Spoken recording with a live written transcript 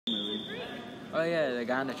Oh yeah, the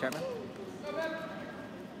guy on the treadmill.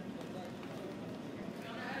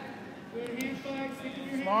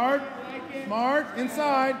 Smart, smart,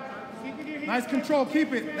 inside. Nice control,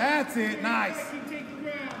 keep it. That's it, nice.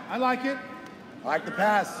 I like it. I like the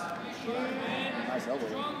pass. Nice elbow.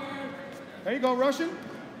 There you go, Russian.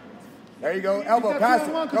 There you go, elbow, pass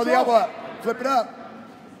it. Throw the elbow up, flip it up.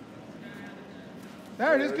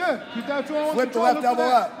 There it is, good. Keep that 2-on-1 Flip the left elbow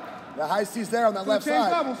up. The high C's there on that left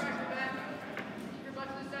side. Levels.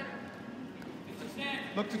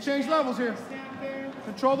 Look to change levels here.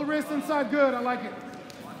 Control the wrist inside, good, I like it.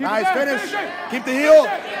 Keep nice, it finish. Keep the heel,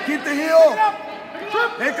 keep the heel.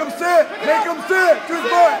 Make him sit, make him sit to his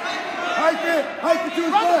butt. Hike it to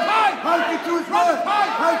his butt. Hike it to his butt.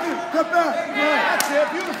 Hike it, cut back. That's it,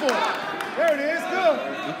 beautiful. There it is, good.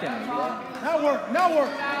 Now work, now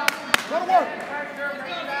work. Let it work.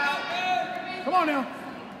 Come on now.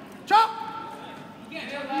 Chop. There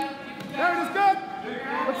it is, good.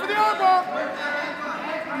 Look for the armbar.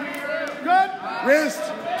 Good. Wrist,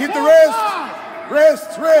 keep the wrist.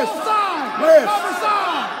 Wrist. Wrist.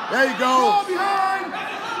 There you go.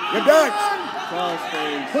 Get back.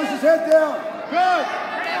 Push his head down. Good.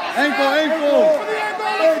 Ankle.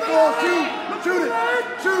 Shoot. Shoot it.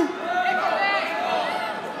 Shoot.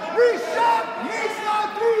 Reshot. He's not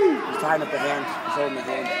through. He's tying up the hand. He's holding the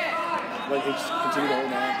hand. But he just continue to hold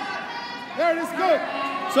the hand. There it is, good.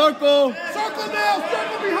 Circle. Circle now.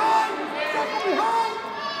 Circle behind. Circle behind.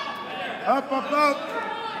 Up.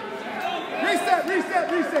 Reset.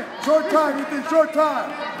 Short time, Ethan, short time.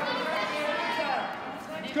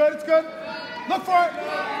 It's good. Look for it.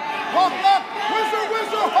 Walk left.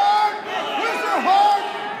 Whizzer hard.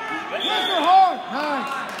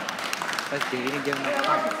 Nice. That's good. He didn't give him enough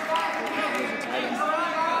time.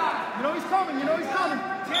 You know he's coming.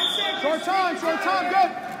 Short time,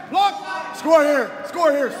 good. Block. Score here.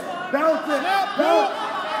 Bounce it. Bounce.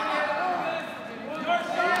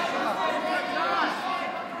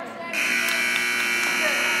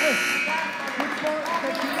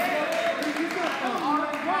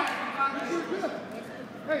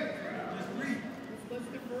 Hey.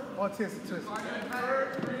 Oh, it's his.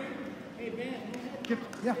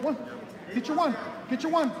 One. Get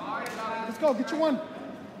your one. Let's go, get your one.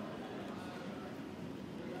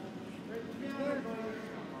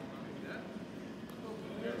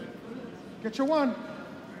 Get your one.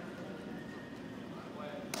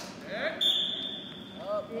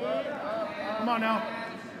 Come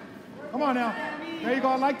on now. There you go.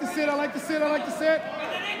 I like to sit.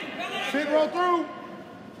 Sit, roll through.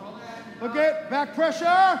 Look at back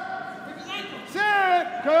pressure. Sit.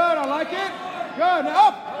 Good. I like it. Good. Now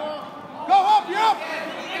up. Go up. You're up.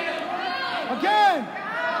 Again.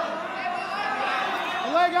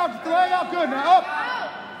 The leg out. Good. Now up.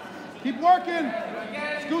 Keep working.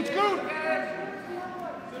 Scoot.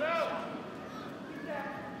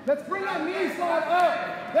 Let's bring that knee slide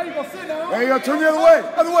up. There you go. Sit down. There you go. Turn the other way.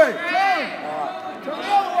 Turn the other way. Turn on.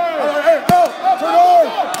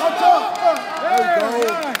 Up top.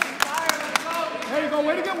 There you go.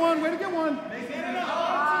 Way to get one.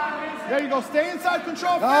 There you go. Stay inside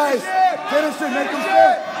control. Nice. Finish it. Make him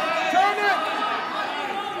sit. Turn it.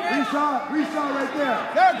 Reshot right there.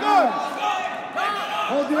 There, good.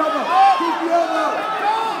 Hold the elbow. Keep the elbow.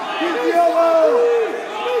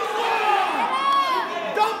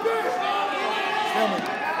 Dump it.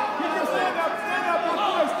 Keep your stand up.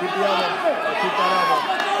 Keep the elbow. Keep that elbow.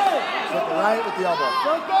 Flip it right with the elbow.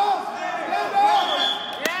 Stand up.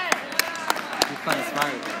 He's playing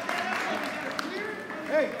smart.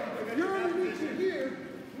 Hey, if you're underneath it here,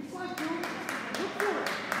 it's like doing it. Look for it.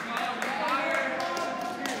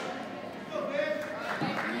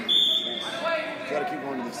 You gotta keep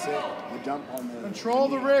going to the sit. The jump on the... Control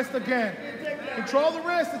the wrist again. Control the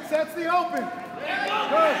wrist. It sets the open.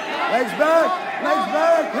 Good. Legs back.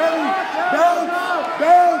 Heavy.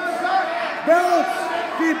 Bounce.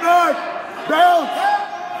 Feet back. Bounce.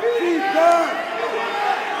 Feet back.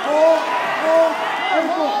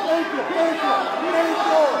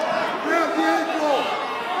 Ankle. Grab the ankle.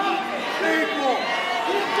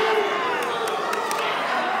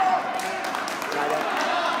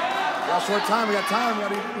 We got short time. We got time. We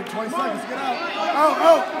got 20 seconds. Get out.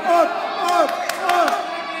 Up.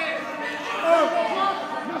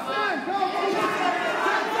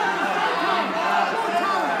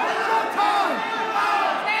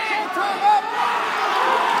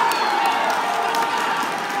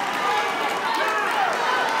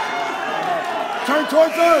 Turn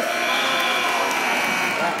towards us.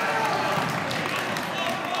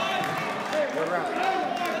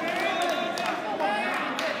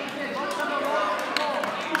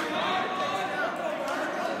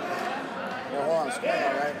 square,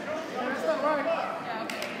 all right? That's not right.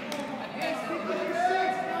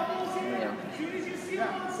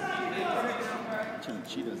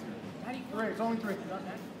 Cheetahs. 3. It's only 3.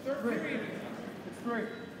 3. It's 3.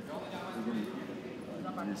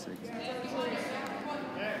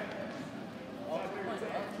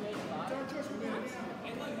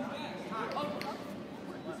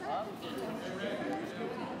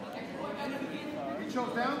 He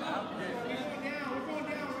chose down? We're going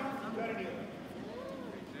down.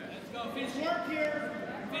 Let's go. Finish work here.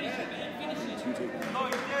 Finish it, man. Finish it.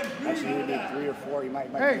 Actually, you need 3 or 4. You might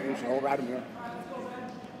use the whole ride here.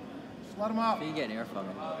 Just let him out. You get an air from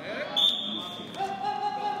him.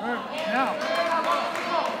 Now.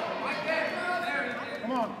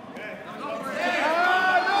 Come on.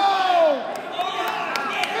 No!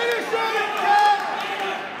 Finish it, Ken!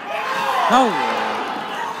 No!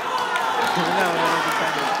 No,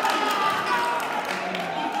 defended.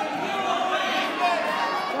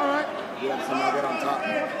 All right. You have somebody get on top.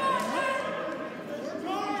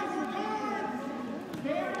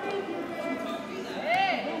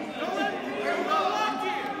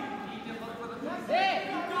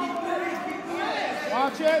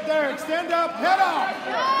 Watch it there. Extend up. Head up.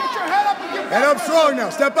 Get your head up and get Head up strong now.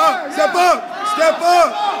 Step up. Step up. Step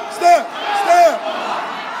up. Step.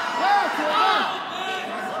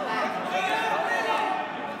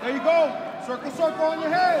 There you go. Circle on your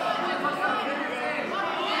head.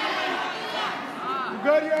 You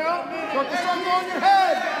good here, Al? Circle on your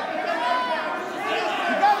head.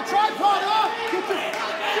 You got a tripod up. Get your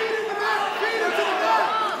feet in the mat. Feet into the mat.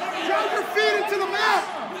 Drag your feet into the mat.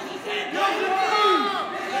 Get on your knees.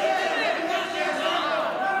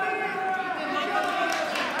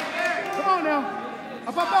 Come on now.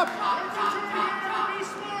 Up.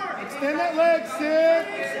 Extend that leg. Sit.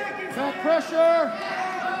 Back pressure.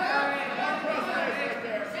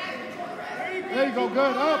 There you go,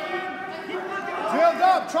 good, up. Build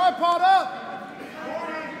up, tripod up.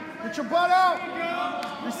 Get your butt out.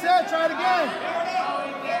 Reset, try it again.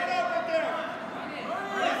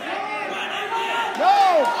 Go,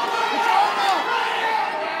 get your arm out.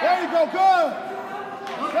 There you go, good.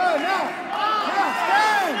 Good, now,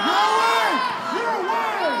 stand, you're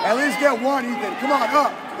away. At least get 1, Ethan. Come on,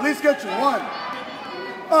 up. At least get you 1.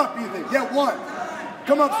 Up, Ethan, get 1.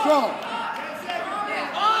 Come up strong.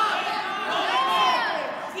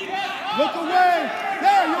 Look away.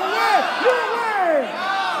 There, you're away. You're away.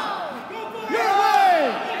 You're away.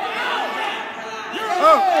 You're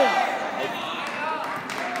away.